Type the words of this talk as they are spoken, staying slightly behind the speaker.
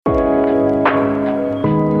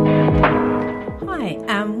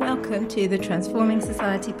Welcome to the Transforming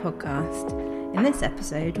Society podcast. In this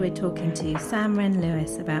episode, we're talking to Sam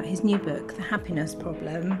Wren-Lewis about his new book, The Happiness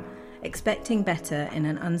Problem, Expecting Better in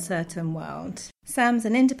an Uncertain World. Sam's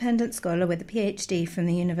an independent scholar with a PhD from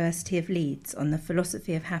the University of Leeds on the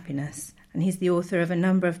philosophy of happiness, and he's the author of a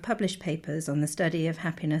number of published papers on the study of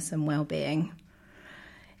happiness and well-being.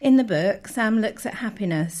 In the book, Sam looks at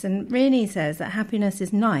happiness and really says that happiness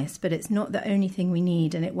is nice, but it's not the only thing we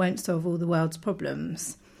need and it won't solve all the world's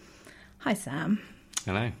problems. Hi, Sam.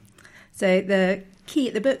 Hello. So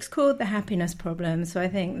the book's called The Happiness Problem, so I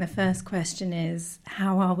think the first question is,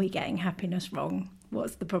 how are we getting happiness wrong?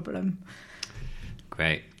 What's the problem?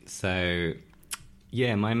 Great. So,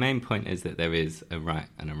 my main point is that there is a right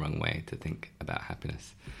and a wrong way to think about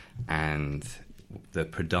happiness. And the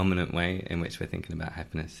predominant way in which we're thinking about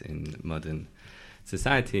happiness in modern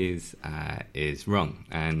societies is wrong.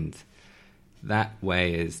 And that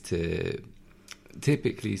way is to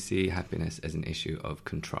typically see happiness as an issue of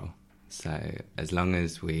control. So as long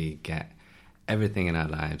as we get everything in our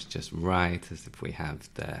lives just right, as if we have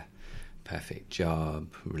the perfect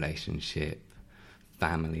job, relationship,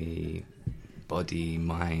 family, body,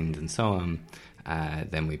 mind, and so on,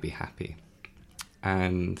 then we'd be happy.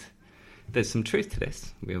 And there's some truth to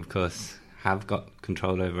this. We, of course, have got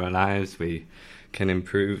control over our lives. We can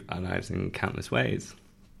improve our lives in countless ways,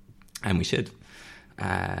 and we should.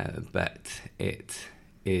 But it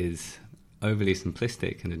is overly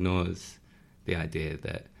simplistic and ignores the idea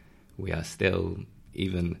that we are still,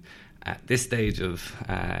 even at this stage of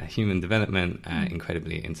human development,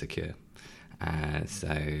 incredibly insecure.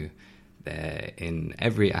 So in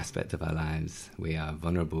every aspect of our lives, we are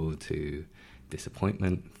vulnerable to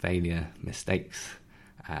disappointment, failure, mistakes,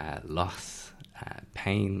 loss,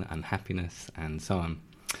 pain, unhappiness, and so on.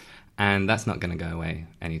 And that's not going to go away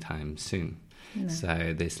anytime soon. No.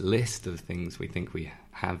 So this list of things we think we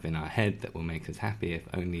have in our head that will make us happy, if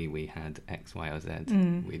only we had X, Y, or Z,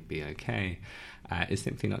 we'd be okay, is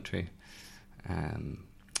simply not true.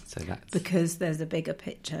 So that's because there's a bigger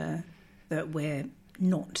picture that we're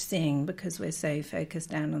not seeing because we're so focused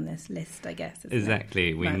down on this list, I guess.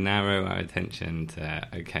 Exactly. We narrow our attention to,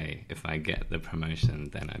 okay, if I get the promotion,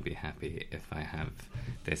 then I'd be happy. If I have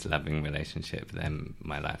this loving relationship, then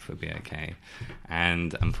my life would be okay.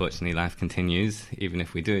 And unfortunately, life continues, even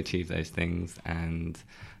if we do achieve those things, and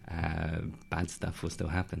bad stuff will still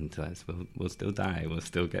happen to us. We'll still die. We'll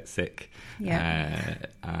still get sick. Yeah.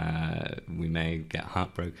 We may get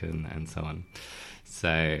heartbroken and so on.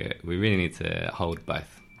 So we really need to hold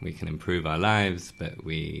both. We can improve our lives, but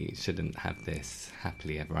we shouldn't have this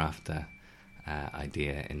happily ever after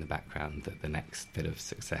idea in the background that the next bit of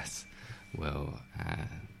success will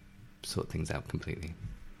sort things out completely.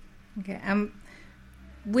 Okay.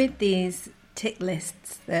 With these tick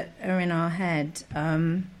lists that are in our head,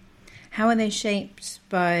 how are they shaped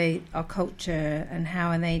by our culture and how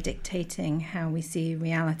are they dictating how we see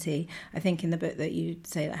reality? I think in the book that you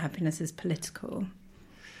say that happiness is political.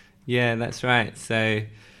 Yeah, that's right. So I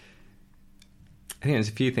think there's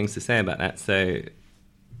a few things to say about that. So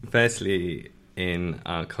firstly, in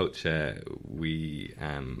our culture, we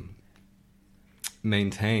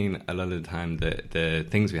maintain a lot of the time that the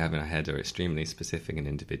things we have in our head are extremely specific and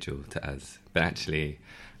individual to us. But actually,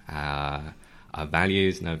 our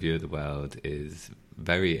values and our view of the world is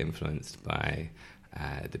very influenced by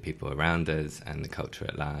the people around us and the culture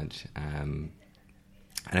at large. And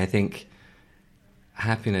I think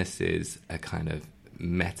happiness is a kind of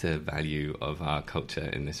meta value of our culture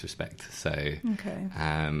in this respect. So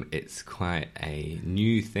it's quite a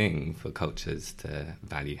new thing for cultures to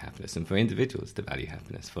value happiness and for individuals to value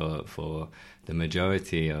happiness. For the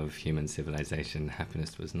majority of human civilization,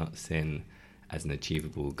 happiness was not seen as an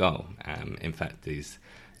achievable goal. In fact, these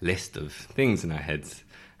list of things in our heads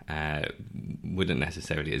wouldn't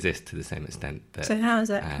necessarily exist to the same extent that So how has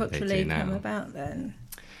that culturally come about then?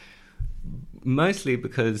 Mostly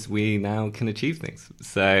because we now can achieve things.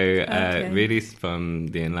 So really from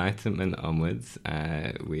the Enlightenment onwards,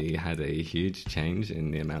 we had a huge change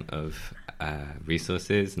in the amount of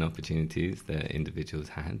resources and opportunities that individuals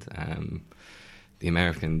had. The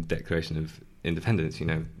American Declaration of Independence,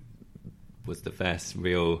 was the first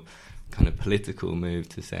real kind of political move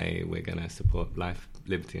to say we're going to support life,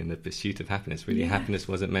 liberty, and the pursuit of happiness. Really, happiness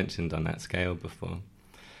wasn't mentioned on that scale before.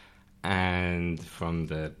 And from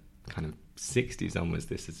the kind of 60s onwards,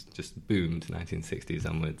 this has just boomed, 1960s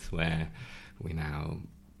onwards, where we now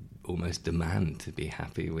almost demand to be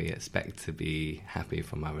happy. We expect to be happy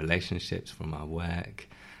from our relationships, from our work,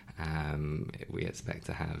 We expect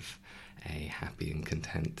to have a happy and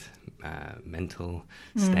content mental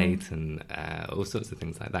state and all sorts of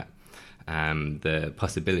things like that. The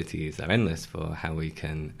possibilities are endless for how we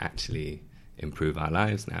can actually improve our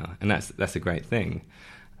lives now, and that's a great thing.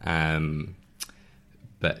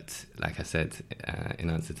 But like I said,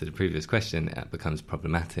 in answer to the previous question, it becomes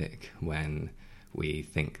problematic when we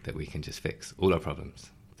think that we can just fix all our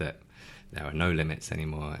problems, that there are no limits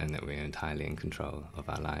anymore, and that we're entirely in control of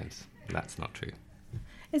our lives. That's not true.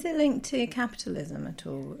 Is it linked to capitalism at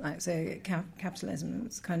all? Like, so capitalism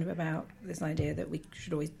is kind of about this idea that we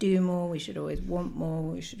should always do more, we should always want more,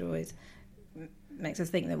 we should always... makes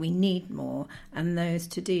us think that we need more, and those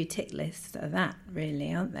to-do tick lists are that,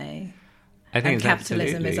 really, aren't they? I think and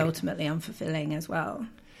capitalism is ultimately unfulfilling as well.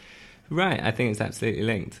 Right, I think it's absolutely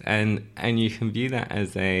linked. And you can view that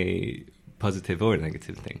as a positive or a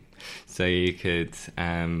negative thing. So you could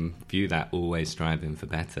view that always striving for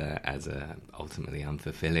better as a ultimately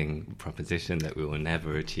unfulfilling proposition, that we will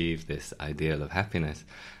never achieve this ideal of happiness.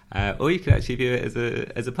 Or you could actually view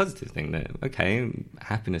it as a positive thing, that, okay,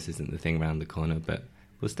 happiness isn't the thing around the corner, but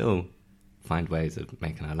we'll still find ways of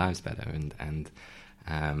making our lives better, and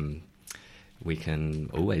we can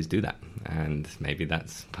always do that. And maybe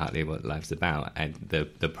that's partly what life's about. And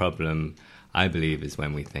the problem, I believe, is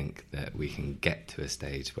when we think that we can get to a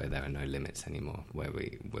stage where there are no limits anymore, where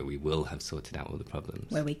we will have sorted out all the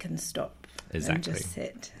problems, where we can stop exactly. and just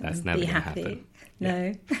sit that's and never be gonna happy. Happen.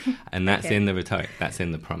 No, yeah. And that's okay. in the rhetoric. That's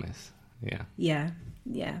in the promise. Yeah.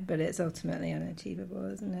 But it's ultimately unachievable,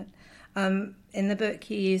 isn't it? In the book,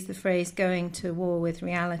 you use the phrase "going to war with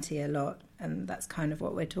reality" a lot, and that's kind of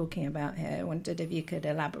what we're talking about here. I wondered if you could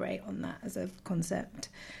elaborate on that as a concept.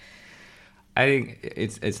 I think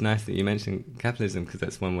it's nice that you mentioned capitalism, because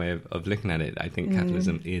that's one way of looking at it. I think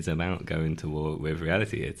capitalism is about going to war with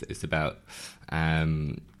reality. It's about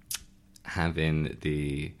having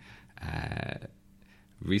the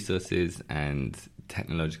resources and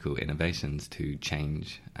technological innovations to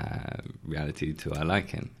change reality to our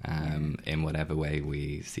liking in whatever way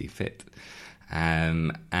we see fit.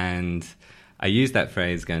 And I use that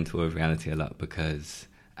phrase, going to war with reality, a lot because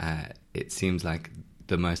it seems like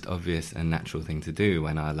the most obvious and natural thing to do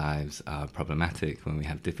when our lives are problematic, when we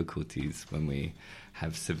have difficulties, when we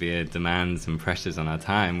have severe demands and pressures on our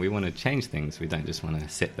time. We want to change things. We don't just want to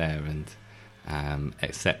sit there and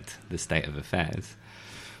accept the state of affairs.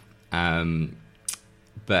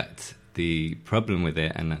 But the problem with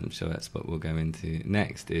it, and I'm sure that's what we'll go into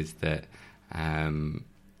next, is that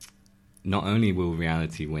not only will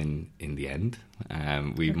reality win in the end,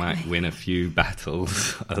 we might win a few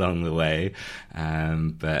battles along the way,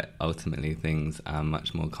 but ultimately things are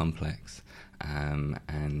much more complex,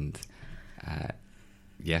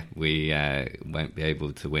 we won't be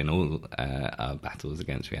able to win all our battles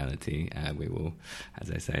against reality. We will,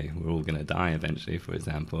 as I say, we're all going to die eventually, for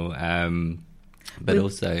example.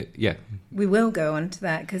 We will go on to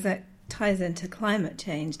that, because that ties into climate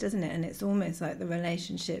change, doesn't it? And it's almost like the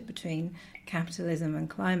relationship between capitalism and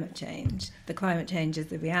climate change. The climate change is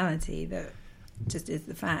the reality that just is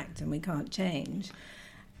the fact, and we can't change.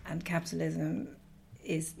 And capitalism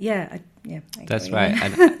is, I that's right.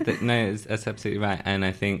 And that's absolutely right. And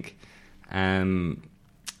I think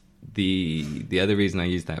the other reason I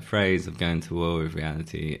use that phrase of going to war with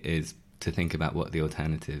reality is to think about what the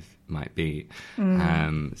alternative might be.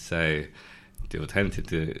 So the alternative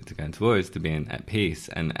to going to war is to be at peace.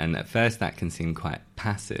 And at first that can seem quite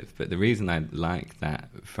passive, but the reason I like that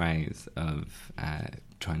phrase of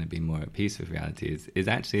trying to be more at peace with reality is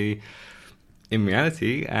actually, in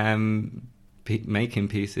reality, making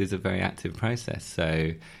peace is a very active process.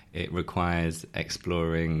 So it requires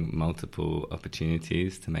exploring multiple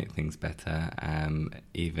opportunities to make things better,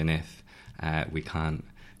 even if we can't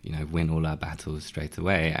win all our battles straight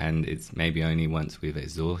away. And it's maybe only once we've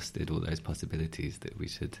exhausted all those possibilities that we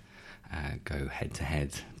should go head to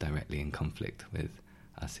head directly in conflict with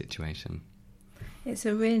our situation. It's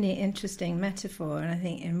a really interesting metaphor, and I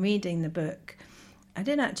think in reading the book, I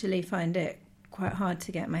did actually find it quite hard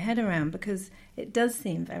to get my head around, because it does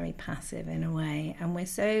seem very passive in a way, and we're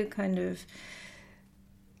so kind of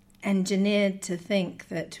engineered to think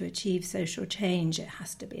that to achieve social change it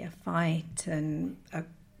has to be a fight and a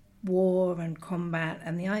war and combat,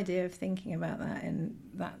 and the idea of thinking about that in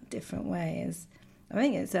that different way is, I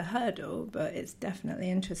think it's a hurdle, but it's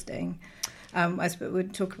definitely interesting. I suppose we'll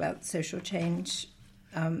talk about social change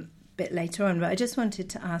a bit later on, but I just wanted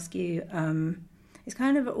to ask you, it's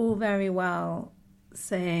kind of all very well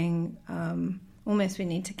saying almost we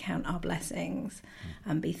need to count our blessings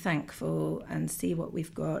and be thankful and see what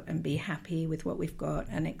we've got and be happy with what we've got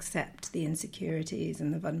and accept the insecurities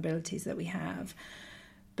and the vulnerabilities that we have.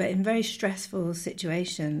 But in very stressful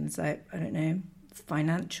situations, like, I don't know,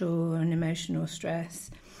 financial and emotional stress,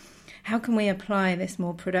 how can we apply this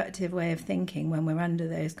more productive way of thinking when we're under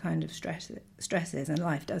those kind of stresses and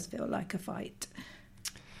life does feel like a fight?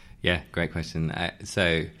 Yeah, great question.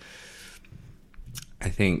 So I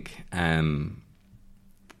think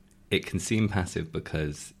it can seem passive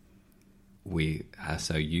because we are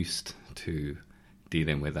so used to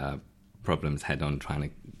dealing with our problems head on, trying to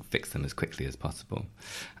fix them as quickly as possible.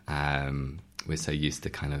 We're so used to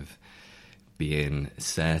kind of being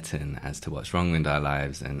certain as to what's wrong with our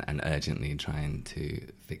lives and urgently trying to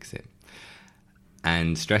fix it.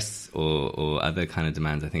 And stress or other kind of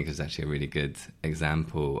demands, I think, is actually a really good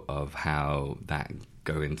example of how that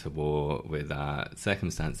going to war with our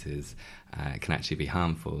circumstances can actually be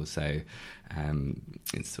harmful. So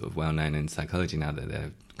it's sort of well known in psychology now that there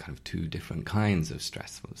are kind of two different kinds of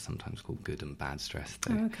stress, what's sometimes called good and bad stress.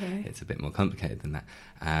 Okay. It's a bit more complicated than that.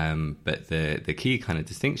 But the key kind of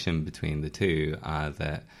distinction between the two are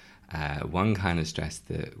that one kind of stress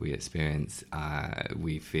that we experience,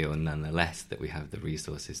 we feel nonetheless that we have the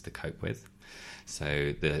resources to cope with.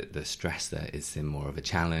 So the stressor is in more of a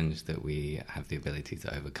challenge that we have the ability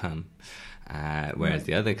to overcome. Whereas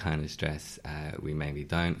the other kind of stress, we maybe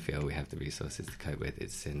don't feel we have the resources to cope with.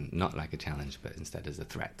 It's in not like a challenge, but instead as a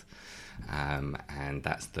threat. And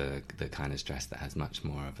that's the kind of stress that has much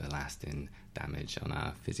more of a lasting damage on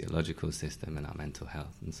our physiological system and our mental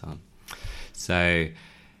health and so on. So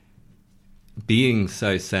being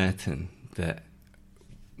so certain that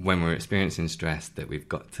when we're experiencing stress that we've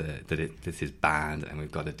got to, this is bad and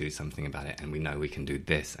we've got to do something about it, and we know we can do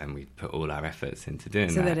this, and we put all our efforts into doing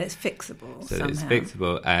that. So that it's fixable So somehow. that it's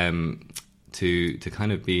fixable, to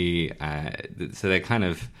kind of be, so they're kind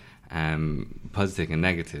of positive and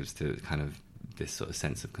negatives to kind of this sort of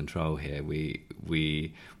sense of control here.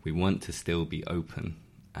 We want to still be open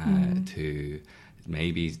to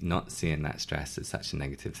maybe not seeing that stress as such a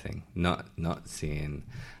negative thing, not seeing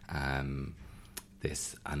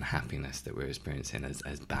this unhappiness that we're experiencing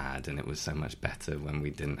as bad, and it was so much better when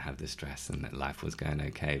we didn't have the stress and that life was going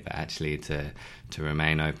okay, but actually to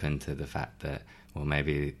remain open to the fact that, well,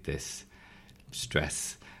 maybe this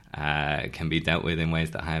stress can be dealt with in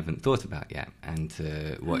ways that I haven't thought about yet, and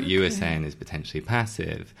to what you were saying is potentially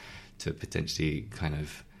passive, to potentially kind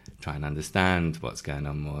of try and understand what's going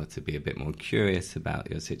on more, to be a bit more curious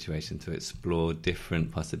about your situation, to explore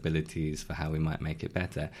different possibilities for how we might make it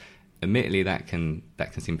better. Admittedly, that can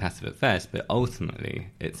seem passive at first, but ultimately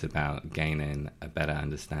it's about gaining a better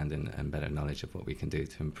understanding and better knowledge of what we can do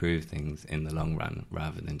to improve things in the long run,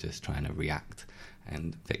 rather than just trying to react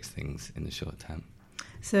and fix things in the short term.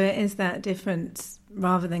 So it is that difference,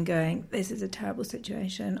 rather than going, this is a terrible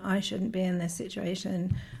situation, I shouldn't be in this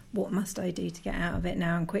situation, what must I do to get out of it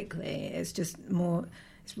now and quickly? It's just more,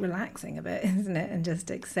 it's relaxing a bit, isn't it? And just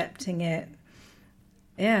accepting it.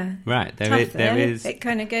 Yeah. Right. There is. It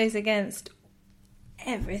kind of goes against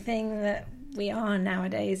everything that we are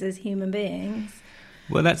nowadays as human beings.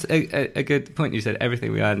 Well, that's a good point. You said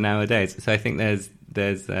everything we are nowadays. So I think there's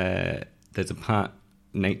a part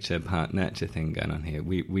nature, part nurture thing going on here.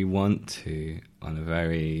 We want to, on a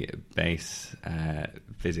very base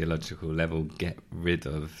physiological level, get rid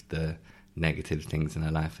of the negative things in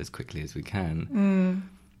our life as quickly as we can.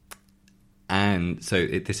 And so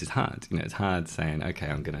this is hard. It's hard saying, okay,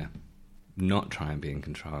 I'm going to not try and be in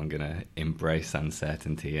control. I'm going to embrace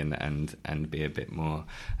uncertainty and be a bit more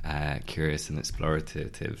curious and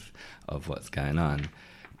explorative of what's going on.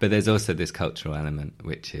 But there's also this cultural element,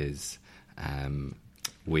 which is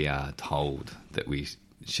we are told that we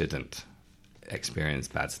shouldn't experience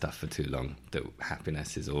bad stuff for too long, that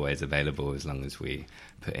happiness is always available as long as we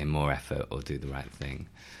put in more effort or do the right thing.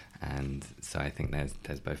 And so I think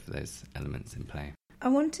there's both of those elements in play. I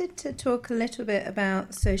wanted to talk a little bit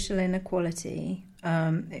about social inequality.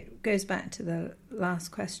 It goes back to the last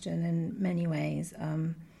question in many ways.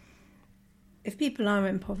 If people are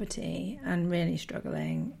in poverty and really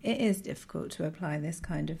struggling, it is difficult to apply this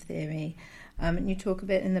kind of theory. And you talk a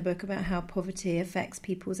bit in the book about how poverty affects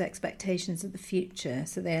people's expectations of the future,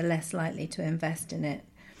 so they are less likely to invest in it.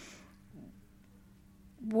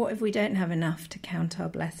 What if we don't have enough to count our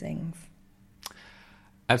blessings?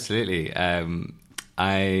 Absolutely.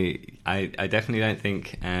 I definitely don't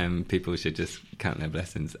think people should just count their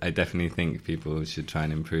blessings. I definitely think people should try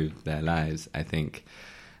and improve their lives. I think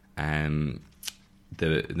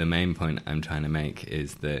the main point I'm trying to make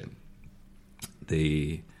is that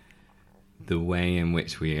the the way in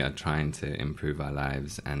which we are trying to improve our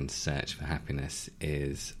lives and search for happiness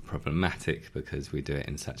is problematic because we do it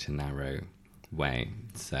in such a narrow way.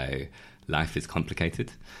 So life is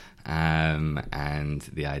complicated, and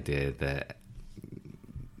the idea that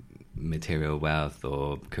material wealth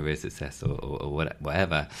or career success or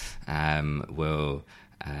whatever will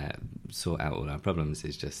sort out all our problems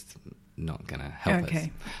is just not going to help us.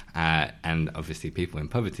 And obviously people in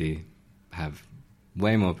poverty have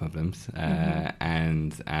way more problems,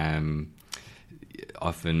 and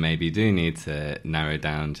often maybe do need to narrow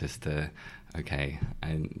down just to,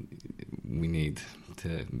 and we need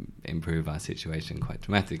to improve our situation quite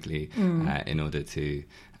dramatically in order to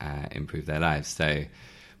improve their lives. So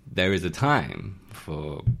there is a time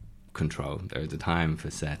for control, there is a time for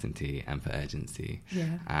certainty and for urgency.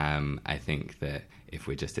 I think that if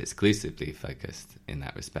we're just exclusively focused in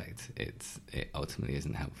that respect, it ultimately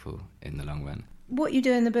isn't helpful in the long run. What you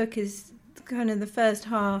do in the book is kind of the first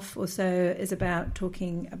half or so is about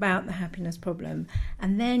talking about the happiness problem,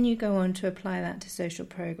 and then you go on to apply that to social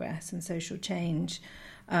progress and social change.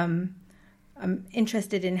 I'm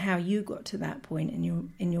interested in how you got to that point in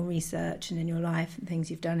your research and in your life and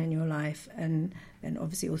things you've done in your life, and then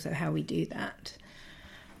obviously also how we do that.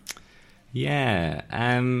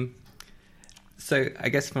 So I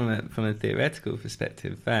guess from a theoretical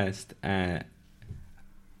perspective first,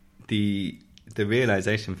 the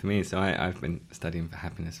realization for me, so I've been studying for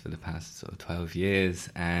happiness for the past sort of 12 years,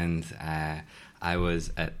 and I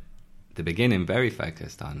was at the beginning very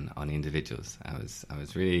focused on individuals. I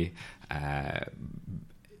was really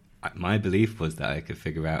my belief was that I could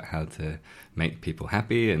figure out how to make people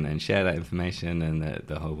happy and then share that information, and that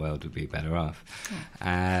the whole world would be better off,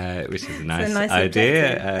 which is a nice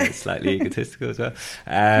idea, slightly egotistical as well.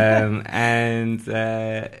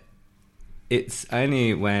 It's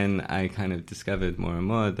only when I kind of discovered more and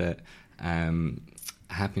more that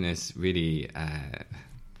happiness really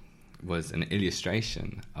was an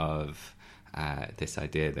illustration of this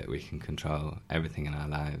idea that we can control everything in our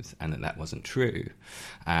lives, and that wasn't true,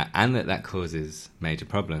 and that causes major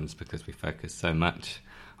problems because we focus so much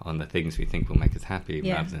on the things we think will make us happy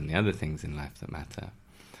rather than the other things in life that matter.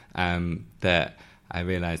 That I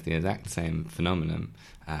realised the exact same phenomenon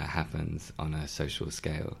happens on a social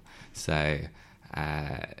scale. So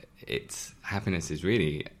happiness is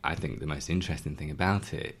really, I think, the most interesting thing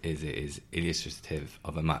about it is illustrative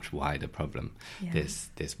of a much wider problem.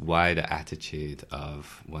 This wider attitude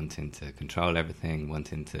of wanting to control everything,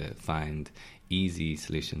 wanting to find easy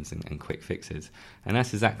solutions and quick fixes. And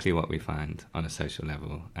that's exactly what we find on a social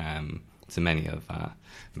level to many of our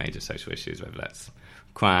major social issues, whether that's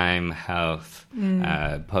crime, health,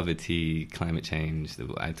 poverty, climate change.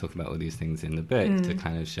 I talk about all these things in the book to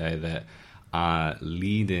kind of show that our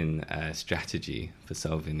leading strategy for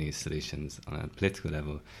solving these solutions on a political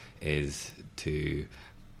level is to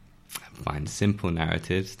find simple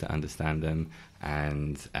narratives to understand them,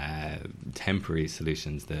 and temporary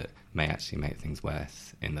solutions that may actually make things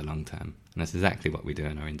worse in the long term. And that's exactly what we do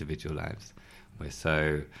in our individual lives. We're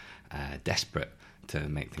so desperate to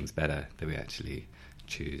make things better that we actually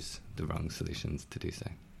choose the wrong solutions to do so.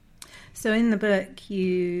 So in the book,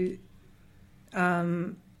 you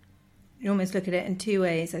almost look at it in two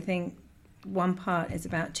ways. I think one part is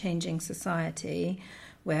about changing society,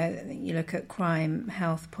 where you look at crime,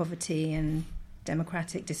 health, poverty, and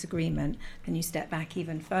democratic disagreement. Then you step back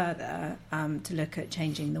even further to look at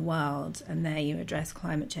changing the world, and there you address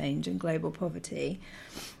climate change and global poverty.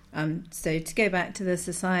 So to go back to the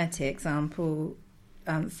society example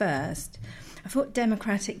first, I thought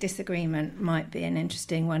democratic disagreement might be an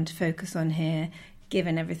interesting one to focus on here,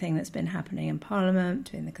 given everything that's been happening in Parliament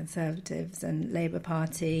between the Conservatives and Labour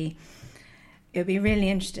Party. It would be really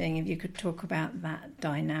interesting if you could talk about that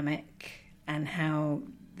dynamic and how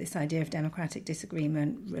this idea of democratic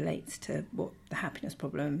disagreement relates to what the happiness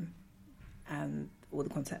problem and all the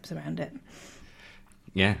concepts around it.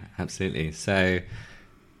 Yeah, absolutely. So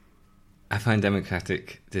I find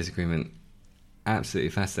democratic disagreement absolutely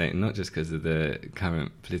fascinating, not just because of the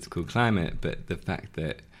current political climate, but the fact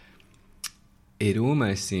that it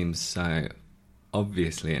almost seems so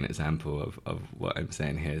obviously an example of what I'm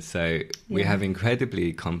saying here. So we have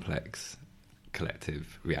incredibly complex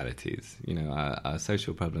collective realities. You know, our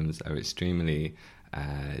social problems are extremely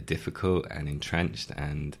difficult and entrenched,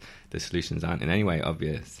 and the solutions aren't in any way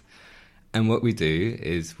obvious. And what we do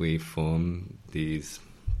is we form these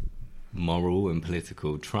moral and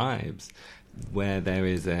political tribes where there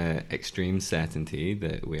is an extreme certainty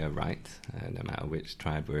that we are right, no matter which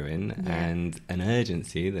tribe we're in, and an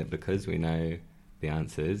urgency that because we know the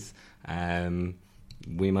answers,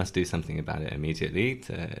 we must do something about it immediately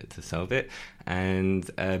to solve it, and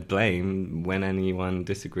blame when anyone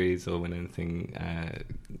disagrees or when anything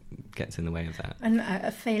gets in the way of that. And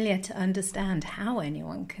a failure to understand how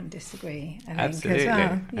anyone can disagree, I Absolutely, think, as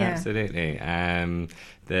well. Yeah. Absolutely.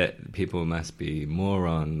 That people must be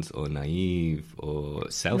morons or naive or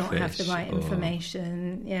selfish. Not have the right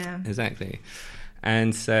information, yeah. Exactly.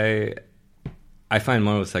 And so I find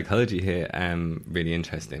moral psychology here really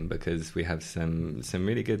interesting, because we have some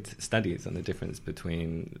really good studies on the difference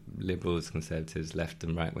between liberals, conservatives, left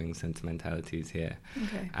and right-wing sentimentalities here.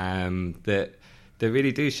 Okay. That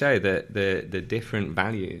really do show that the different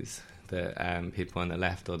values that people on the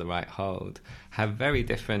left or the right hold have very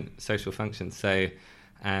different social functions. So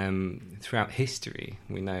throughout history,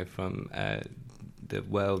 we know from the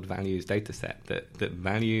World Values data set that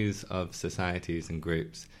values of societies and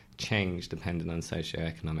groups change depending on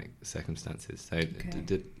socioeconomic circumstances. So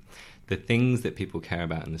the things that people care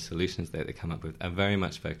about and the solutions that they come up with are very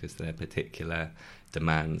much focused on their particular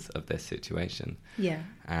demands of their situation. Yeah.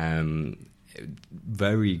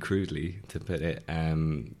 Very crudely, to put it,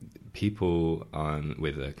 people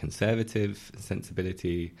with a conservative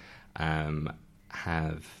sensibility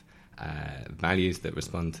have values that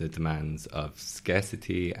respond to demands of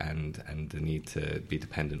scarcity and the need to be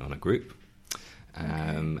dependent on a group.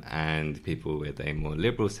 And people with a more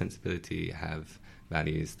liberal sensibility have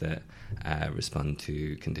values that respond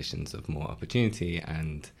to conditions of more opportunity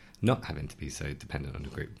and not having to be so dependent on a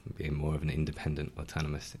group, being more of an independent,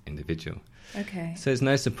 autonomous individual. Okay. So it's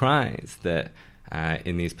no surprise that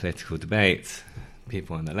in these political debates,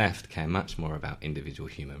 people on the left care much more about individual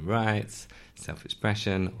human rights,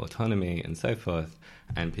 self-expression, autonomy, and so forth,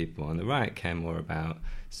 and people on the right care more about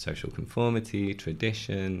social conformity,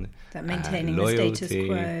 tradition, that maintaining loyalty, the status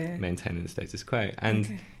quo. Maintaining the status quo.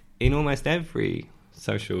 And in almost every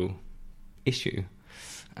social issue,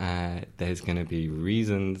 there's going to be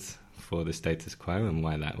reasons for the status quo and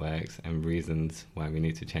why that works, and reasons why we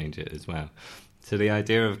need to change it as well. So the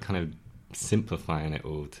idea of kind of simplifying it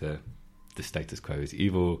all to the status quo is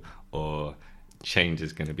evil or change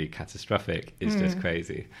is going to be catastrophic is just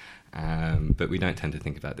crazy. But we don't tend to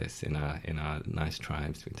think about this in our nice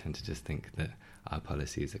tribes. We tend to just think that our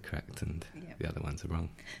policies are correct and the other ones are wrong.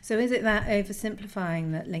 So is it that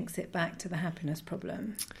oversimplifying that links it back to the happiness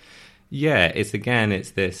problem? Yeah, it's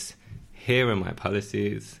this, here are my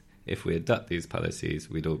policies. If we adopt these policies,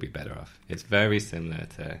 we'd all be better off. It's very similar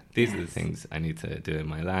to, these are the things I need to do in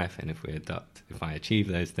my life, and if I achieve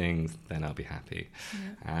those things, then I'll be happy.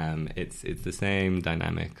 Yeah. It's the same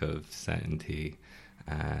dynamic of certainty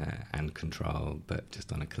and control, but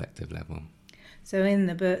just on a collective level. So in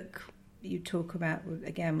the book, you talk about,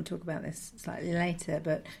 again, we'll talk about this slightly later,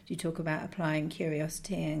 but you talk about applying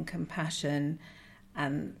curiosity and compassion.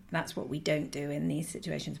 And that's what we don't do in these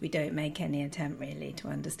situations. We don't make any attempt really to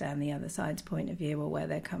understand the other side's point of view or where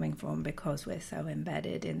they're coming from, because we're so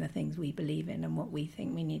embedded in the things we believe in and what we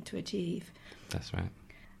think we need to achieve. That's right.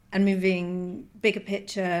 And moving bigger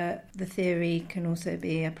picture, the theory can also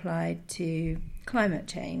be applied to climate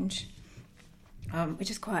change, which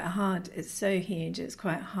is quite hard. It's so huge, it's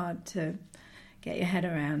quite hard to get your head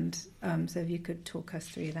around. So if you could talk us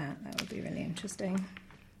through that would be really interesting.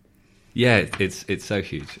 Yeah, it's so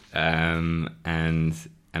huge. And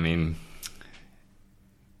I mean,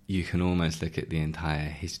 you can almost look at the entire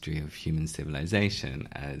history of human civilization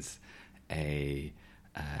as a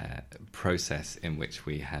process in which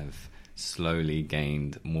we have slowly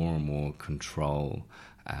gained more and more control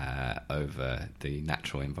over the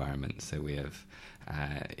natural environment. So we have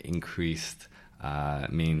increased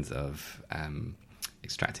means of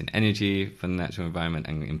extracting energy from the natural environment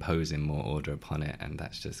and imposing more order upon it, and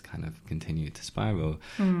that's just kind of continued to spiral.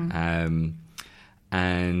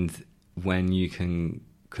 And when you can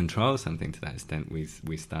control something to that extent,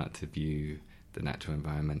 we start to view the natural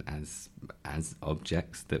environment as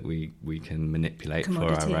objects that we can manipulate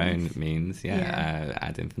for our own means,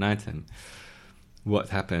 ad infinitum. What's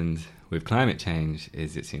happened with climate change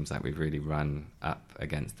is it seems like we've really run up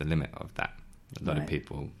against the limit of that. A lot of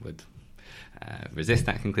people would resist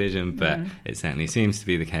that conclusion, but it certainly seems to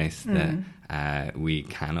be the case that we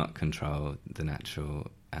cannot control the natural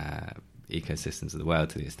ecosystems of the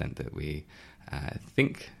world to the extent that we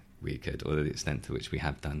think we could, or to the extent to which we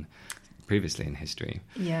have done previously in history.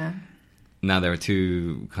 Yeah. Now, there are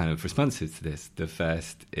two kind of responses to this. The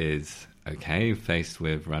first is, okay, faced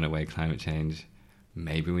with runaway climate change,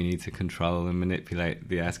 maybe we need to control and manipulate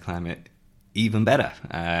the Earth's climate even better,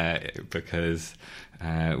 because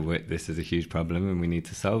this is a huge problem and we need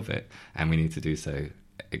to solve it, and we need to do so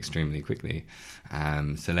extremely quickly.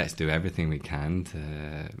 So let's do everything we can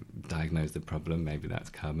to diagnose the problem. Maybe that's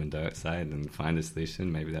carbon dioxide, and find a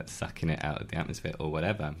solution. Maybe that's sucking it out of the atmosphere or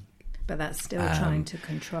whatever. But that's still trying to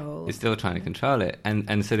control. It's still trying to control it.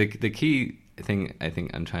 And so the key thing I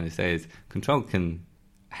think I'm trying to say is control can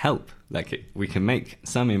help. We can make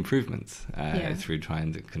some improvements through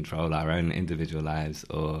trying to control our own individual lives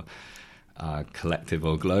or our collective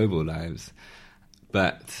or global lives.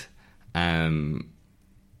 But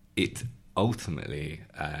it ultimately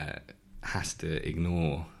has to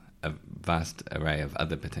ignore a vast array of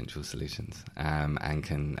other potential solutions,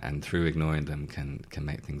 and through ignoring them can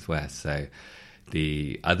make things worse. So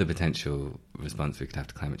the other potential response we could have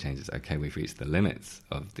to climate change is, okay, we've reached the limits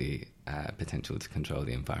of the potential to control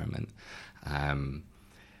the environment.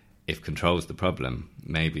 If control's the problem,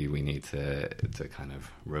 maybe we need to kind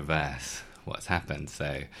of reverse what's happened.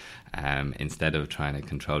 So instead of trying to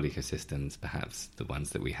control ecosystems, perhaps the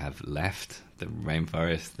ones that we have left, the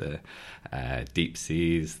rainforest, the deep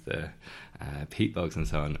seas, the peat bogs and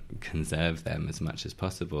so on, conserve them as much as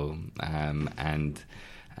possible. And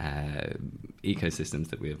ecosystems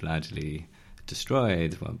that we have largely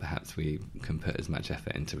destroyed, well, perhaps we can put as much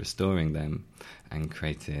effort into restoring them and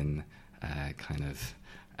creating kind of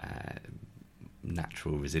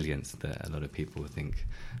natural resilience that a lot of people think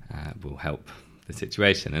will help the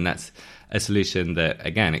situation. And that's a solution that,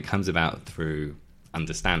 again, it comes about through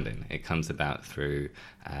understanding. It comes about through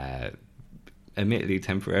admittedly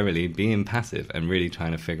temporarily being passive and really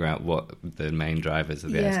trying to figure out what the main drivers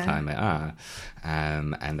of the Earth's climate are,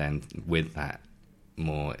 and then with that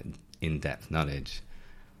more in-depth knowledge,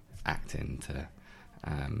 acting to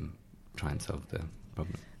try and solve the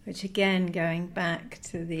problem. Which again, going back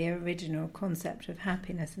to the original concept of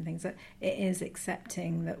happiness and things, that it is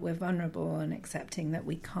accepting that we're vulnerable and accepting that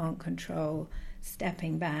we can't control,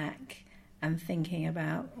 stepping back and thinking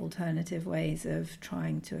about alternative ways of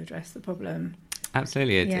trying to address the problem.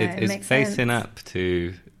 Absolutely. It's facing up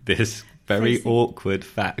to this very awkward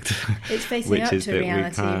fact. It's facing up to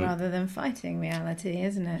reality rather than fighting reality,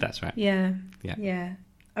 isn't it? That's right. Yeah.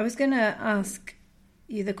 I was going to ask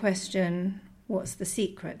you the question, what's the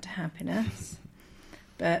secret to happiness?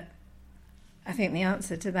 But I think the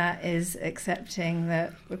answer to that is accepting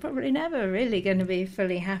that we're probably never really going to be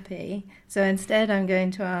fully happy. So instead I'm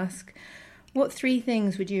going to ask, what 3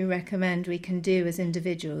 things would you recommend we can do as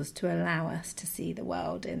individuals to allow us to see the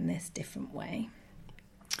world in this different way?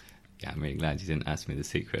 Yeah, I'm really glad you didn't ask me the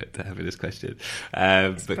secret to having this question,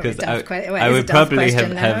 because I would probably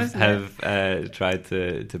have tried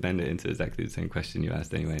to bend it into exactly the same question you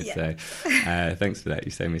asked anyway. Yeah. So thanks for that.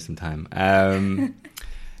 You saved me some time.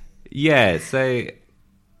 So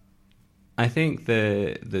I think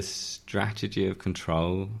the strategy of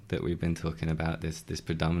control that we've been talking about, this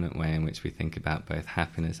predominant way in which we think about both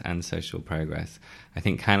happiness and social progress, I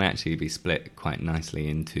think can actually be split quite nicely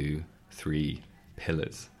into 3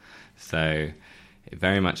 pillars. So it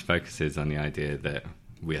very much focuses on the idea that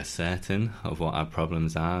we are certain of what our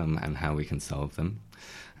problems are and how we can solve them.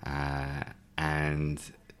 And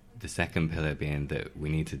the second pillar being that we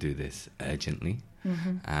need to do this urgently,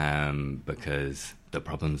 because the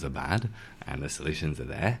problems are bad and the solutions are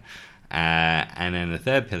there. And then the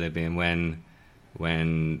third pillar being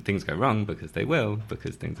when things go wrong, because they will,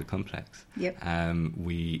 because things are complex,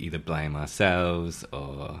 we either blame ourselves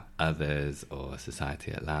or others or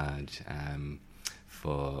society at large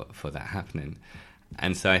for that happening.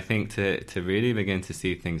 And so I think to really begin to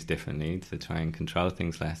see things differently, to try and control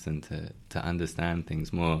things less and to understand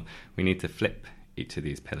things more, we need to flip each of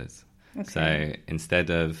these pillars. Okay. So instead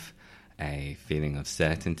of a feeling of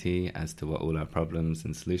certainty as to what all our problems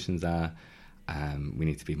and solutions are, we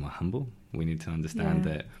need to be more humble. We need to understand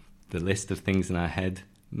that the list of things in our head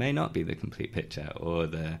may not be the complete picture, or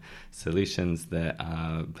the solutions that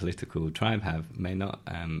our political tribe have may not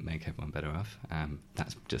make everyone better off.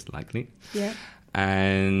 That's just likely. Yeah.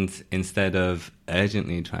 And instead of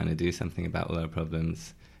urgently trying to do something about all our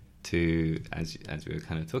problems, to, as we were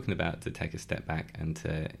kind of talking about, to take a step back and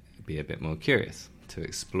to be a bit more curious, to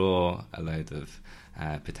explore a load of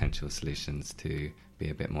potential solutions, to be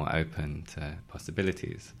a bit more open to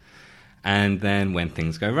possibilities. And then when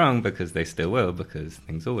things go wrong, because they still will, because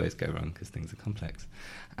things always go wrong, because things are complex,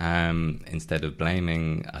 instead of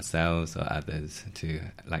blaming ourselves or others, to,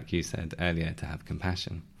 like you said earlier, to have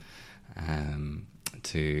compassion,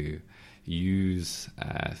 to use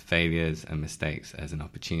failures and mistakes as an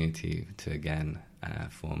opportunity to, again,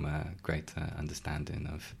 form a greater understanding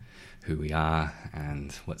of who we are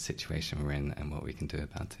and what situation we're in and what we can do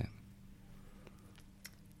about it.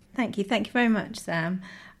 Thank you very much, Sam.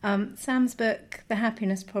 Sam's book, The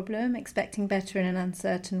Happiness Problem, Expecting Better in an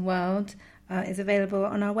Uncertain World, is available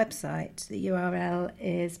on our website. The URL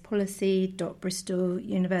is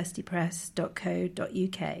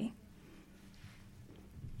policy.bristoluniversitypress.co.uk.